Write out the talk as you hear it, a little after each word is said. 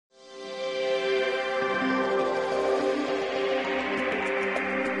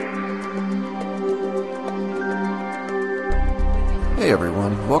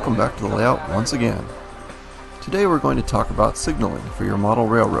welcome back to the layout once again. Today we're going to talk about signaling for your model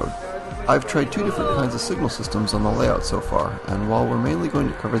railroad. I've tried two different kinds of signal systems on the layout so far, and while we're mainly going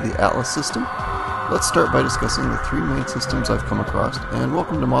to cover the Atlas system, let's start by discussing the three main systems I've come across, and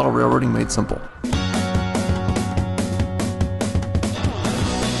welcome to Model Railroading Made Simple.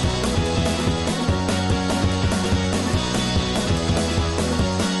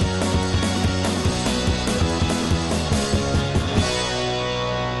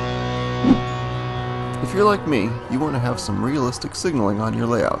 If you're like me, you want to have some realistic signaling on your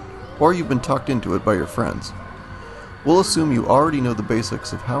layout, or you've been talked into it by your friends. We'll assume you already know the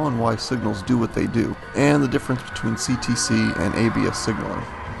basics of how and why signals do what they do, and the difference between CTC and ABS signaling.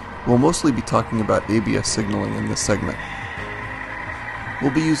 We'll mostly be talking about ABS signaling in this segment.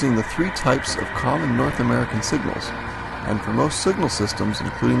 We'll be using the three types of common North American signals, and for most signal systems,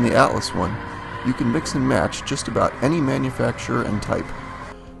 including the Atlas one, you can mix and match just about any manufacturer and type.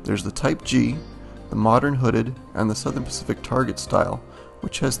 There's the Type G, the modern hooded, and the Southern Pacific target style,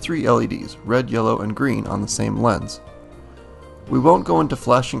 which has three LEDs, red, yellow, and green, on the same lens. We won't go into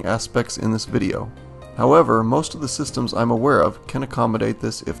flashing aspects in this video. However, most of the systems I'm aware of can accommodate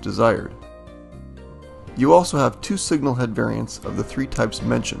this if desired. You also have two signal head variants of the three types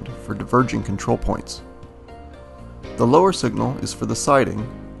mentioned for diverging control points. The lower signal is for the siding,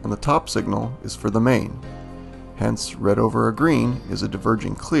 and the top signal is for the main. Hence, red over a green is a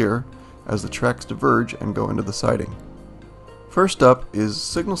diverging clear, as the tracks diverge and go into the siding. First up is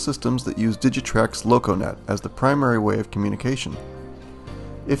signal systems that use Digtrax LocoNet as the primary way of communication.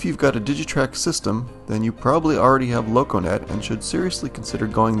 If you've got a Digtrax system, then you probably already have LocoNet and should seriously consider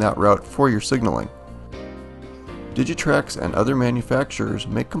going that route for your signaling. Digtrax and other manufacturers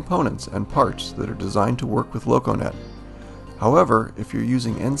make components and parts that are designed to work with LocoNet. However, if you're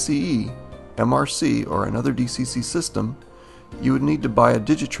using NCE, MRC, or another DCC system, you would need to buy a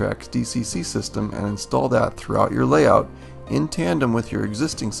Digtrax DCC system and install that throughout your layout in tandem with your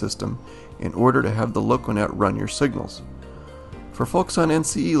existing system in order to have the LocoNet run your signals. For folks on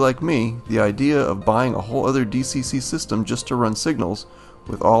NCE like me, the idea of buying a whole other DCC system just to run signals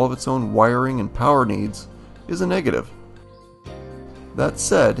with all of its own wiring and power needs is a negative. That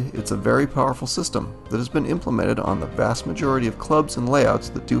said, it's a very powerful system that has been implemented on the vast majority of clubs and layouts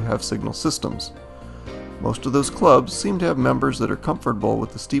that do have signal systems. Most of those clubs seem to have members that are comfortable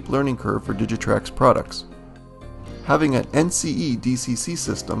with the steep learning curve for Digtrax products. Having an NCE DCC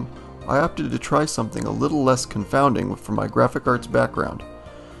system, I opted to try something a little less confounding for my graphic arts background.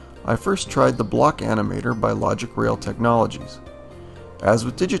 I first tried the block animator by Logic Rail Technologies. As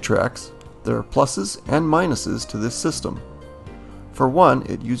with Digtrax, there are pluses and minuses to this system. For one,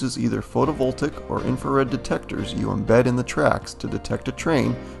 it uses either photovoltaic or infrared detectors you embed in the tracks to detect a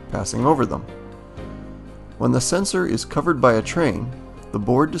train passing over them. When the sensor is covered by a train, the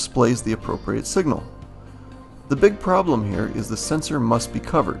board displays the appropriate signal. The big problem here is the sensor must be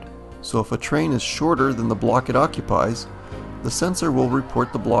covered, so if a train is shorter than the block it occupies, the sensor will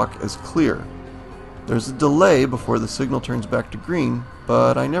report the block as clear. There's a delay before the signal turns back to green,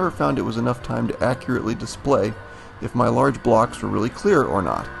 but I never found it was enough time to accurately display if my large blocks were really clear or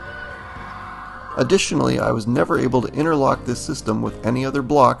not. Additionally, I was never able to interlock this system with any other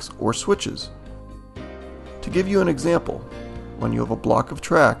blocks or switches. To give you an example, when you have a block of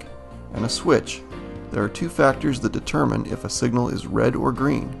track and a switch, there are two factors that determine if a signal is red or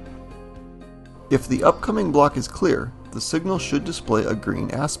green. If the upcoming block is clear, the signal should display a green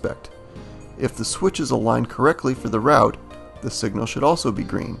aspect. If the switch is aligned correctly for the route, the signal should also be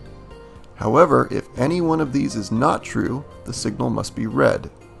green. However, if any one of these is not true, the signal must be red.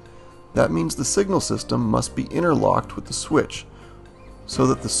 That means the signal system must be interlocked with the switch, so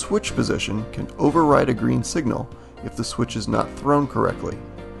that the switch position can override a green signal if the switch is not thrown correctly.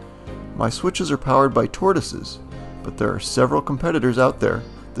 My switches are powered by tortoises, but there are several competitors out there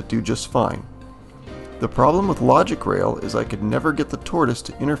that do just fine. The problem with Logic Rail is I could never get the tortoise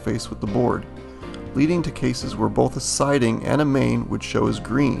to interface with the board, leading to cases where both a siding and a main would show as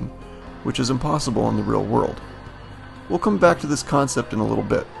green, which is impossible in the real world. We'll come back to this concept in a little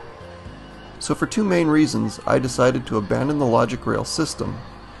bit. So for two main reasons, I decided to abandon the Logic Rail system: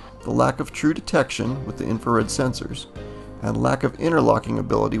 the lack of true detection with the infrared sensors, and lack of interlocking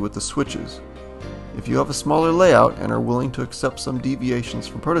ability with the switches. If you have a smaller layout and are willing to accept some deviations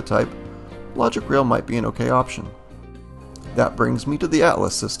from prototype, Logic Rail might be an okay option. That brings me to the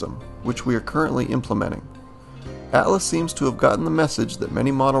Atlas system, which we are currently implementing. Atlas seems to have gotten the message that many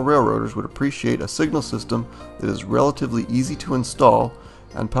model railroaders would appreciate a signal system that is relatively easy to install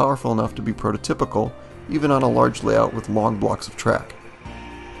and powerful enough to be prototypical, even on a large layout with long blocks of track.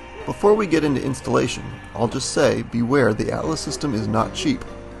 Before we get into installation, I'll just say beware, the Atlas system is not cheap.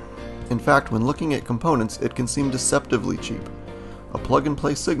 In fact, when looking at components, it can seem deceptively cheap. A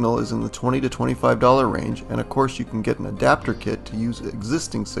plug-and-play signal is in the $20 to $25 range, and of course you can get an adapter kit to use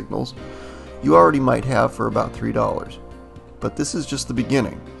existing signals you already might have for about $3. But this is just the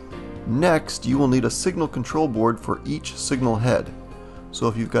beginning. Next, you will need a signal control board for each signal head. So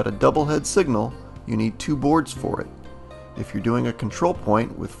if you've got a double head signal, you need 2 boards for it. If you're doing a control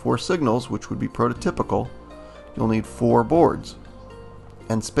point with 4 signals, which would be prototypical, you'll need 4 boards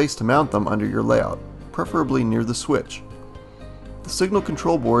and space to mount them under your layout, preferably near the switch. The signal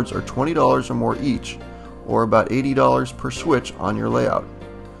control boards are $20 or more each, or about $80 per switch on your layout.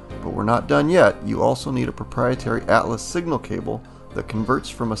 But we're not done yet. You also need a proprietary Atlas signal cable that converts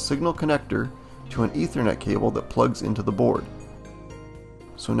from a signal connector to an Ethernet cable that plugs into the board.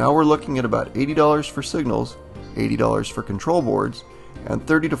 So now we're looking at about $80 for signals, $80 for control boards, and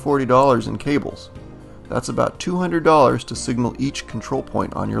 $30 to $40 in cables. That's about $200 to signal each control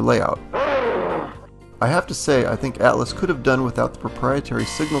point on your layout. I have to say, I think Atlas could have done without the proprietary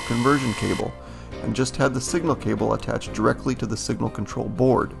signal conversion cable and just had the signal cable attached directly to the signal control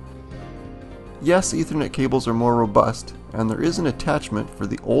board. Yes, Ethernet cables are more robust, and there is an attachment for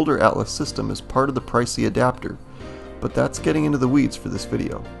the older Atlas system as part of the pricey adapter, but that's getting into the weeds for this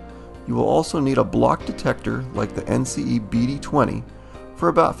video. You will also need a block detector like the NCE BD20 for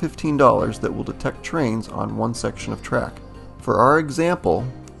about $15 that will detect trains on one section of track. For our example,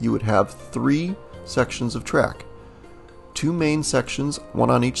 you would have 3 sections of track, 2 main sections, one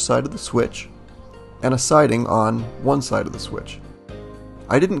on each side of the switch, and a siding on one side of the switch.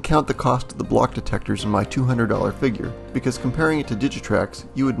 I didn't count the cost of the block detectors in my $200 figure, because comparing it to Digtrax,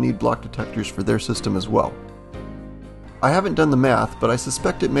 you would need block detectors for their system as well. I haven't done the math, but I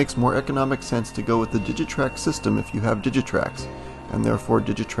suspect it makes more economic sense to go with the Digtrax system if you have Digtrax, and therefore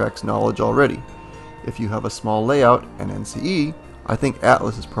Digtrax knowledge already. If you have a small layout and NCE, I think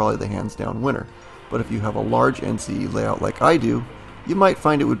Atlas is probably the hands-down winner. But if you have a large NCE layout like I do, you might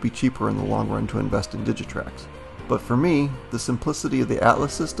find it would be cheaper in the long run to invest in Digtrax. But for me, the simplicity of the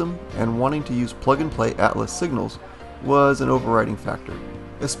Atlas system and wanting to use plug-and-play Atlas signals was an overriding factor,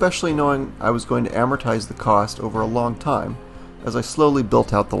 especially knowing I was going to amortize the cost over a long time as I slowly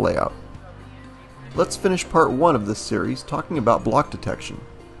built out the layout. Let's finish part 1 of this series talking about block detection.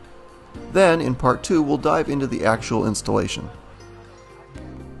 Then, in part 2, we'll dive into the actual installation.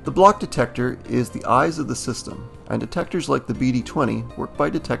 The block detector is the eyes of the system, and detectors like the BD20 work by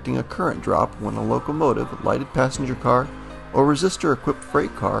detecting a current drop when a locomotive, lighted passenger car, or resistor-equipped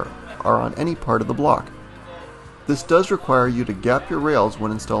freight car are on any part of the block. This does require you to gap your rails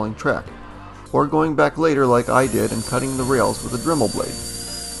when installing track, or going back later like I did and cutting the rails with a Dremel blade.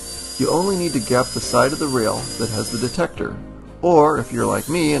 You only need to gap the side of the rail that has the detector, or if you're like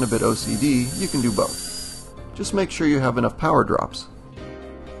me and a bit OCD, you can do both. Just make sure you have enough power drops.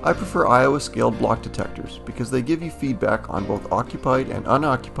 I prefer Iowa-scaled block detectors because they give you feedback on both occupied and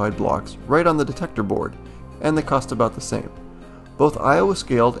unoccupied blocks right on the detector board, and they cost about the same. Both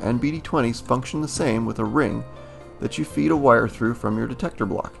Iowa-scaled and BD20s function the same with a ring that you feed a wire through from your detector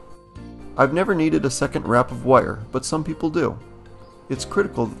block. I've never needed a second wrap of wire, but some people do. It's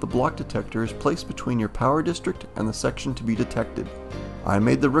critical that the block detector is placed between your power district and the section to be detected. I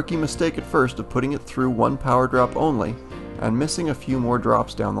made the rookie mistake at first of putting it through one power drop only and missing a few more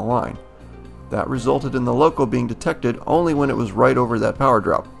drops down the line. That resulted in the loco being detected only when it was right over that power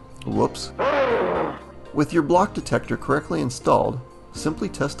drop. Whoops. With your block detector correctly installed, simply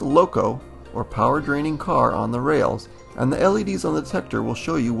test a loco or power draining car on the rails, and the LEDs on the detector will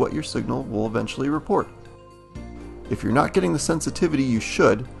show you what your signal will eventually report. If you're not getting the sensitivity you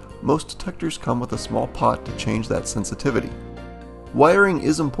should, most detectors come with a small pot to change that sensitivity. Wiring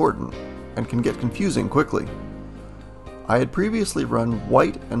is important and can get confusing quickly. I had previously run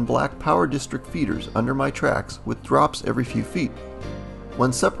white and black power district feeders under my tracks with drops every few feet.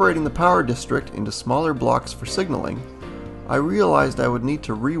 When separating the power district into smaller blocks for signaling, I realized I would need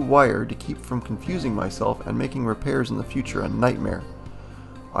to rewire to keep from confusing myself and making repairs in the future a nightmare.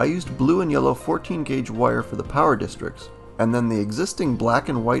 I used blue and yellow 14 gauge wire for the power districts, and then the existing black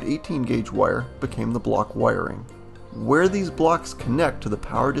and white 18 gauge wire became the block wiring. Where these blocks connect to the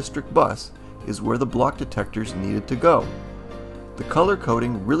power district bus is where the block detectors needed to go. The color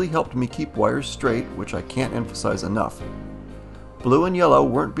coding really helped me keep wires straight, which I can't emphasize enough. Blue and yellow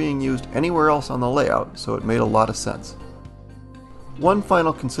weren't being used anywhere else on the layout, so it made a lot of sense. One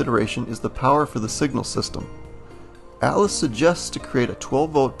final consideration is the power for the signal system. Atlas suggests to create a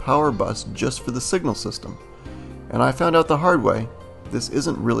 12-volt power bus just for the signal system, and I found out the hard way, this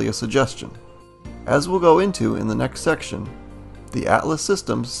isn't really a suggestion. As we'll go into in the next section, the Atlas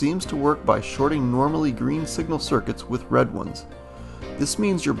system seems to work by shorting normally green signal circuits with red ones. This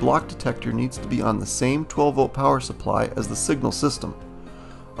means your block detector needs to be on the same 12-volt power supply as the signal system.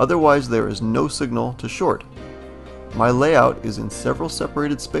 Otherwise, there is no signal to short. My layout is in several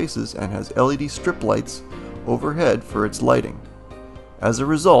separated spaces and has LED strip lights overhead for its lighting. As a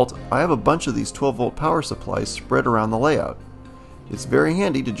result, I have a bunch of these 12-volt power supplies spread around the layout. It's very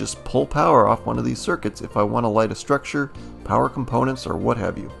handy to just pull power off one of these circuits if I want to light a structure, power components, or what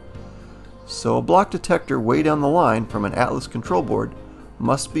have you. So a block detector way down the line from an Atlas control board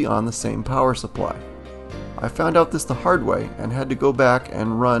must be on the same power supply. I found out this the hard way and had to go back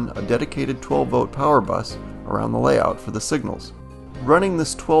and run a dedicated 12-volt power bus around the layout for the signals. Running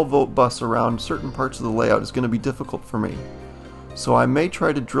this 12-volt bus around certain parts of the layout is going to be difficult for me. So I may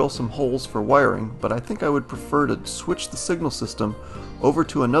try to drill some holes for wiring, but I think I would prefer to switch the signal system over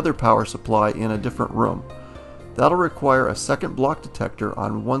to another power supply in a different room. That'll require a second block detector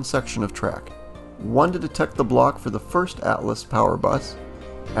on one section of track. One to detect the block for the first Atlas power bus,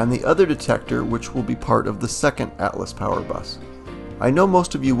 and the other detector which will be part of the second Atlas power bus. I know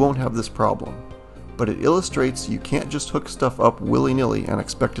most of you won't have this problem, but it illustrates you can't just hook stuff up willy-nilly and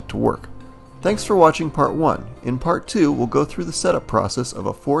expect it to work. Thanks for watching part 1. In part 2, we'll go through the setup process of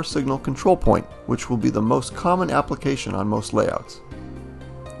a 4-signal control point, which will be the most common application on most layouts.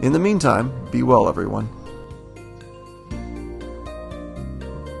 In the meantime, be well everyone.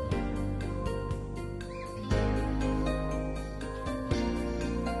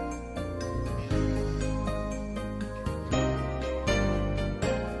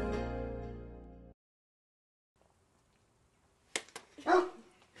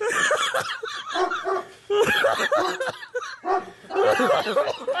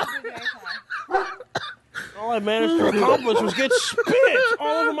 All I managed to accomplish was get spit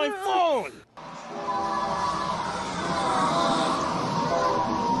all over my phone.